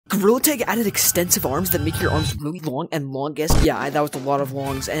Gorilla Tag added extensive arms that make your arms really long and longest. Yeah, that was a lot of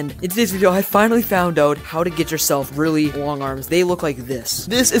longs. And in today's video, I finally found out how to get yourself really long arms. They look like this.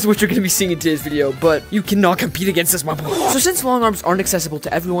 This is what you're gonna be seeing in today's video, but you cannot compete against this, my boy. So since long arms aren't accessible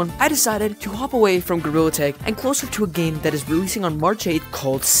to everyone, I decided to hop away from Gorilla Tag and closer to a game that is releasing on March 8th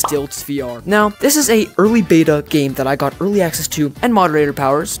called Stilt VR. Now, this is a early beta game that I got early access to and moderator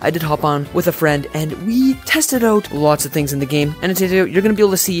powers. I did hop on with a friend and we tested out lots of things in the game. And in today's video, you're gonna be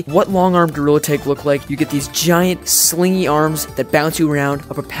able to see what long-armed Gorilla Tag look like. You get these giant slingy arms that bounce you around,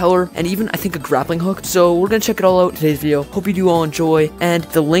 a propeller, and even I think a grappling hook. So we're gonna check it all out in today's video. Hope you do all enjoy, and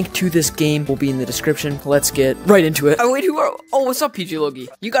the link to this game will be in the description. Let's get right into it. Oh wait, oh, what's up, PGlogy?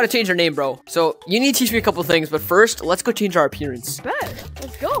 You gotta change your name, bro. So you need to teach me a couple things, but first, let's go change our appearance. Bet.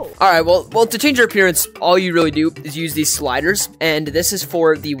 Let's go. Alright, well, to change your appearance, all you really do is use these sliders, and this is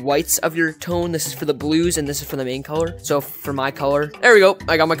for the whites of your tone, this is for the blues, and this is for the main color. So for my color, there we go,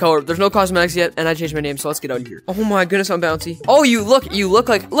 I got my color. There's no cosmetics yet, and I changed my name, so let's get out of here. Oh my goodness, I'm bouncy. Oh, you look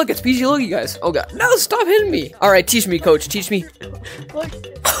like, look, it's PGlogy, guys. Oh god, no, stop hitting me. Alright, teach me, coach, teach me.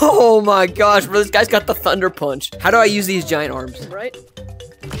 Oh my gosh, bro, this guy's got the thunder punch. How do I use these giant arms? Right?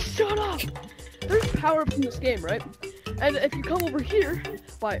 Shut up! There's power-ups in this game, right? And if you come over here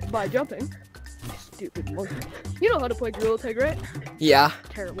by jumping, stupid monkey. You know how to play Gorilla Tag, right? Yeah.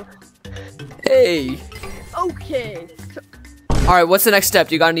 Terrible. Hey. Okay. So, alright, what's the next step?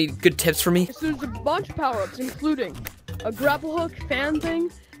 Do you got any good tips for me? so there's a bunch of power-ups, including a grapple hook, fan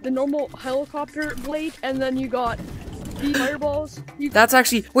thing, the normal helicopter blade, and then you got the fireballs. That's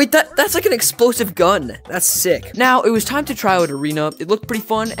actually, wait, that's like an explosive gun. That's sick. Now, it was time to try out Arena. It looked pretty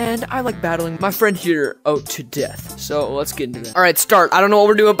fun, and I like battling my friend here out to death. So, let's get into that. Alright, start. I don't know what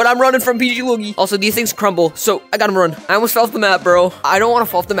we're doing, but I'm running from PGlogy. Also, these things crumble, so I gotta run. I almost fell off the map, bro. I don't want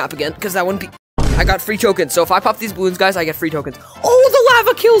to fall off the map again, because that wouldn't be... I got free tokens, so if I pop these balloons, guys, I get free tokens. Oh, the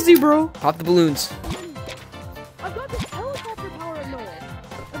lava kills you, bro. Pop the balloons. I've got this helicopter power in nowhere.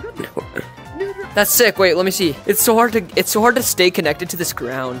 I've got this... That's sick. Wait, let me see. It's so hard to stay connected to this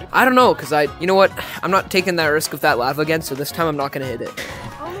ground. I don't know, cause you know what? I'm not taking that risk of that lava again, so this time I'm not gonna hit it.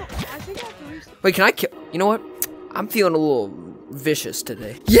 Oh no, I think I have to restart. Wait, can I kill? You know what? I'm feeling a little vicious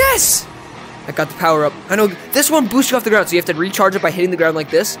today. Yes! I got the power up. I know this one boosts you off the ground, so you have to recharge it by hitting the ground like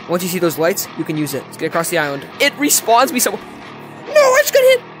this. Once you see those lights, you can use it. Let's get across the island. It respawns me somewhere. No, I just got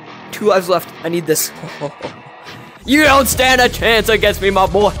hit. 2 lives left. I need this. You don't stand a chance against me, my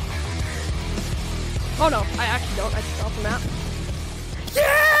boy. Oh no, I actually don't. I just fell off the map.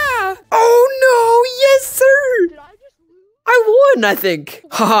 Yeah! Oh no! Yes, sir! Did I just lose? I won, I think.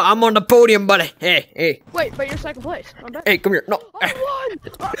 Haha, I'm on the podium, buddy. Hey. Wait, but you're second place. I'm back. Hey, come here. No. I won!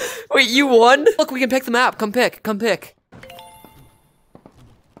 Wait, you won? Look, we can pick the map. Come pick.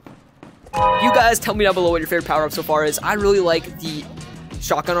 You guys tell me down below what your favorite power-up so far is. I really like the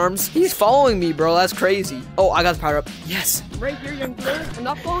shotgun arms. He's following me, bro. That's crazy. Oh, I got the power-up. Yes. I'm right here, young girl. I'm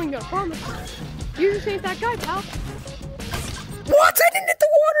not following you, I promise. You just ain't that guy, pal. What? I didn't hit the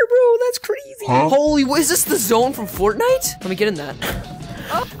water, bro. That's crazy. Huh? Holy, what is this, the zone from Fortnite? Let me get in that.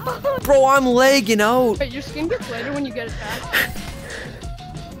 Bro, I'm lagging out. Wait, your skin gets lighter when you get attacked.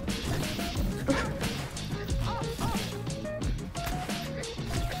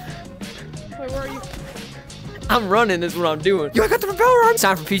 Wait, where are you? I'm running is what I'm doing. Yo, I got the propeller arm. It's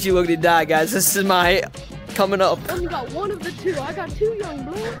time for PGlogy to die, guys. This is my coming up. Only got one of the two. I got 2, young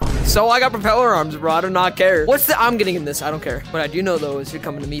blood. So I got propeller arms, bro. I do not care. I'm getting in this. I don't care. What I do know, though, is you're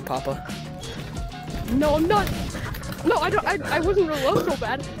coming to me, Papa. No, I'm not. No, I wasn't gonna low so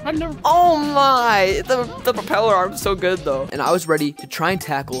bad. I've never. Oh my! The propeller arm's so good though. And I was ready to try and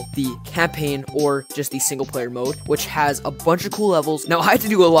tackle the campaign or just the single player mode, which has a bunch of cool levels. Now I had to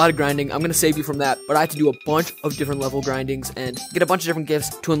do a lot of grinding. I'm gonna save you from that, but I had to do a bunch of different level grindings and get a bunch of different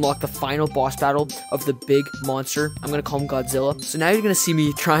gifts to unlock the final boss battle of the big monster. I'm gonna call him Godzilla. So now you're gonna see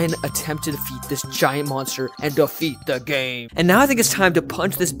me try and attempt to defeat this giant monster and defeat the game. And now I think it's time to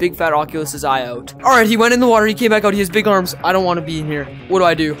punch this big fat Oculus's eye out. All right, he went in the water. He came back out. He has big arms. I don't want to be in here. What do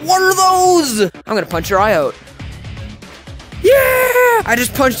I do? What are those? I'm gonna punch your eye out. Yeah! I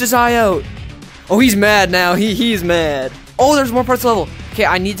just punched his eye out. Oh, he's mad now. He's mad. Oh, there's more parts of the level. Okay,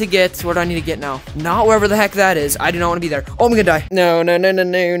 I need to get, where do I need to get now? Not wherever the heck that is. I do not want to be there. Oh, I'm gonna die. No.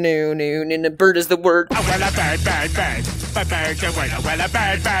 Bird is the word.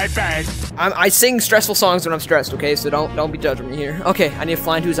 I sing stressful songs when I'm stressed, okay? So don't be judging me here. Okay, I need to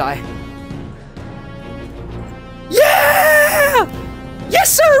fly into his eye. Yeah!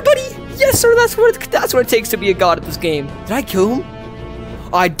 Yes, sir, buddy! Yes, sir, that's what it takes to be a god at this game. Did I kill him?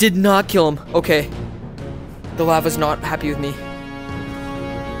 I did not kill him. Okay. The lava's not happy with me.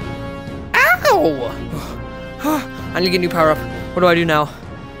 Ow! I need to get a new power-up. What do I do now?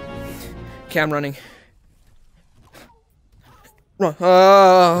 Okay, I'm running. Run.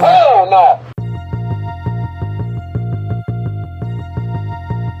 Oh no!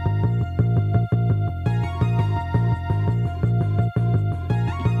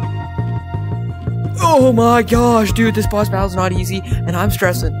 Oh my gosh, dude, this boss battle's not easy, and I'm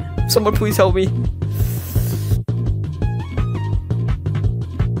stressing. Someone please help me.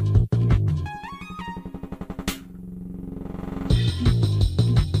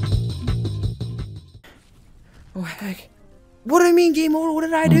 Oh heck. What do I mean, game over? What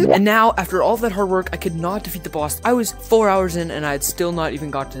did I do? And now, after all that hard work, I could not defeat the boss. I was 4 hours in, and I had still not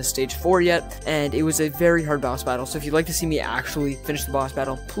even got to stage 4 yet, and it was a very hard boss battle. So if you'd like to see me actually finish the boss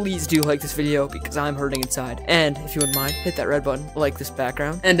battle, please do like this video, because I'm hurting inside. And if you wouldn't mind, hit that red button, like this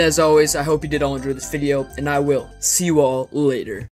background. And as always, I hope you did all enjoy this video, and I will see you all later.